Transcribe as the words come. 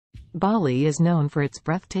Bali is known for its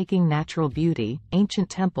breathtaking natural beauty, ancient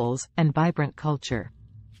temples, and vibrant culture.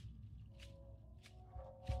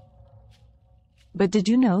 But did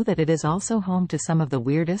you know that it is also home to some of the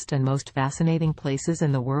weirdest and most fascinating places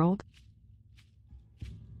in the world?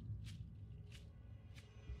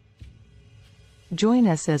 Join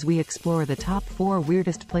us as we explore the top 4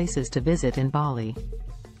 weirdest places to visit in Bali.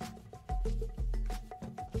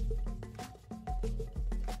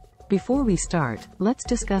 Before we start, let's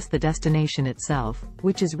discuss the destination itself,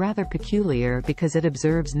 which is rather peculiar because it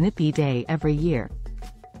observes Nyepi Day every year.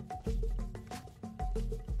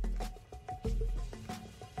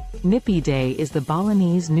 Nyepi Day is the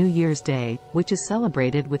Balinese New Year's Day, which is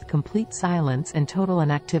celebrated with complete silence and total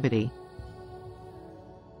inactivity.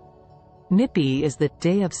 Nyepi is the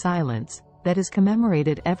Day of Silence that is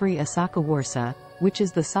commemorated every Isakawarsa, which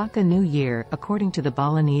is the Saka New Year according to the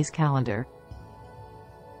Balinese calendar.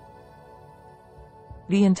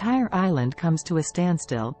 The entire island comes to a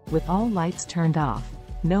standstill, with all lights turned off,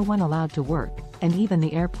 no one allowed to work, and even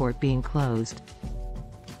the airport being closed.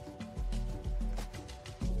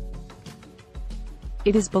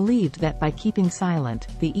 It is believed that by keeping silent,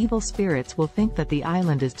 the evil spirits will think that the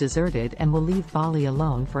island is deserted and will leave Bali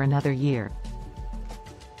alone for another year.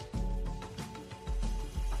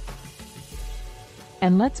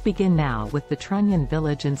 And let's begin now with the Trunyan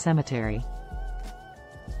Village and Cemetery.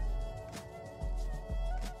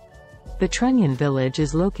 The Trunyan Village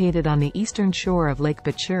is located on the eastern shore of Lake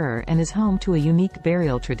Batur and is home to a unique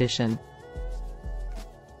burial tradition.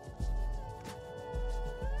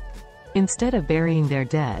 Instead of burying their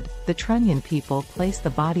dead, the Trunyan people place the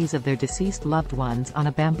bodies of their deceased loved ones on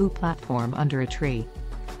a bamboo platform under a tree.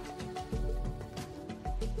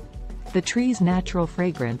 The tree's natural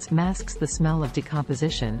fragrance masks the smell of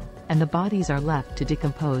decomposition, and the bodies are left to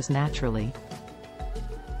decompose naturally.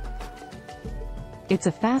 It's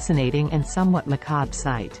a fascinating and somewhat macabre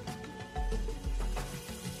sight.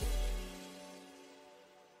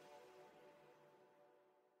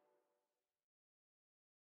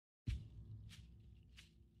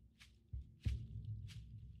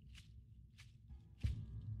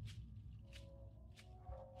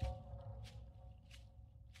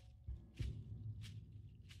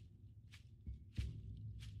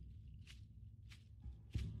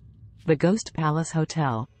 The Ghost Palace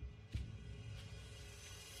Hotel.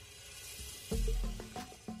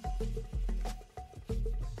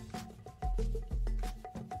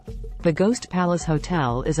 The Ghost Palace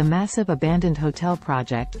Hotel is a massive abandoned hotel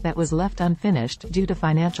project that was left unfinished due to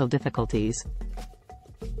financial difficulties.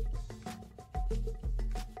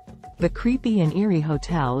 The creepy and eerie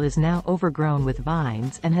hotel is now overgrown with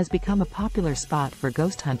vines and has become a popular spot for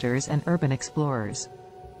ghost hunters and urban explorers.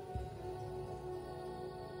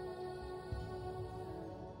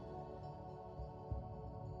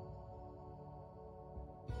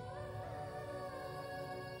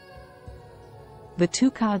 The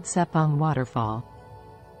Tukad Cepung Waterfall.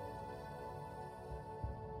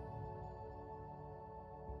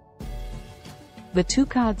 The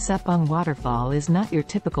Tukad Cepung Waterfall is not your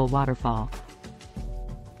typical waterfall.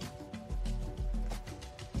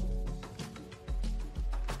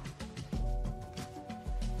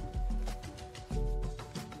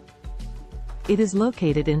 It is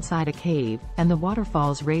located inside a cave, and the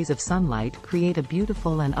waterfall's rays of sunlight create a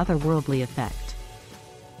beautiful and otherworldly effect.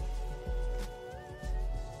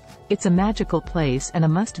 It's a magical place and a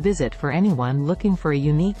must-visit for anyone looking for a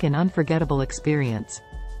unique and unforgettable experience.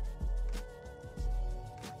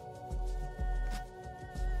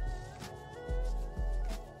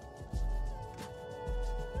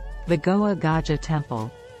 The Goa Gajah Temple.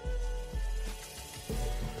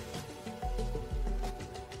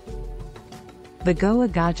 The Goa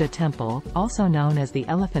Gajah Temple, also known as the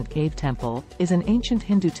Elephant Cave Temple, is an ancient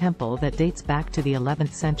Hindu temple that dates back to the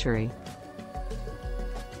 11th century.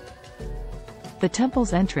 The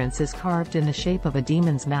temple's entrance is carved in the shape of a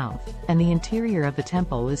demon's mouth, and the interior of the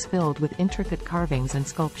temple is filled with intricate carvings and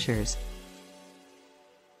sculptures.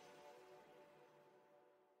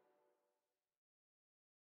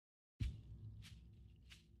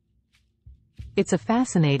 It's a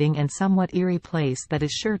fascinating and somewhat eerie place that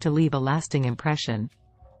is sure to leave a lasting impression.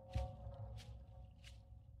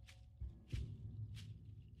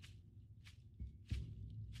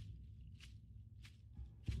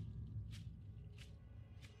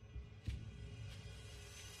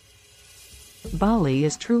 Bali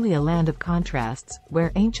is truly a land of contrasts,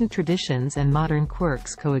 where ancient traditions and modern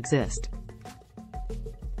quirks coexist.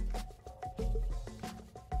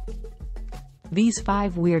 These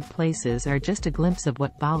 5 weird places are just a glimpse of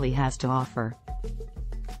what Bali has to offer.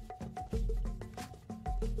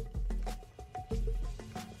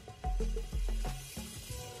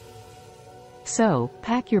 So,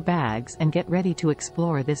 pack your bags and get ready to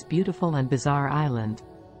explore this beautiful and bizarre island.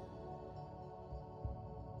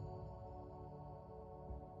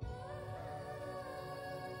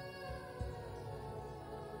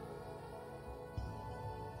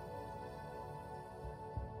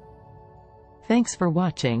 Thanks for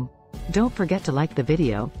watching. Don't forget to like the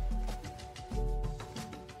video,